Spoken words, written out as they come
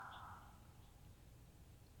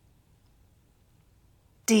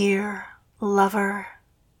Dear lover,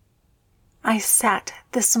 I sat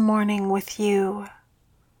this morning with you,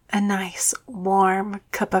 a nice warm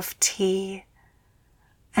cup of tea,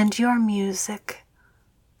 and your music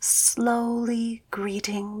slowly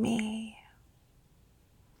greeting me.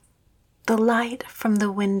 The light from the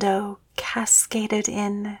window cascaded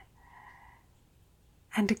in,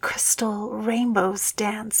 and crystal rainbows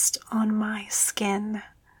danced on my skin.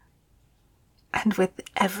 And with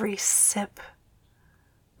every sip,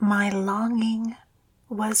 my longing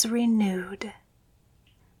was renewed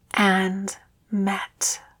and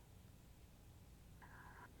met.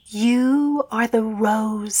 You are the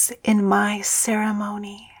rose in my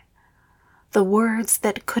ceremony, the words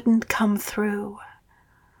that couldn't come through.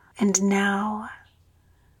 And now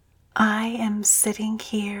I am sitting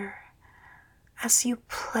here as you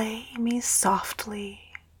play me softly.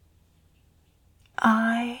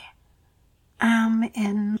 I am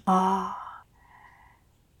in awe.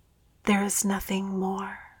 There is nothing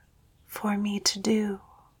more for me to do.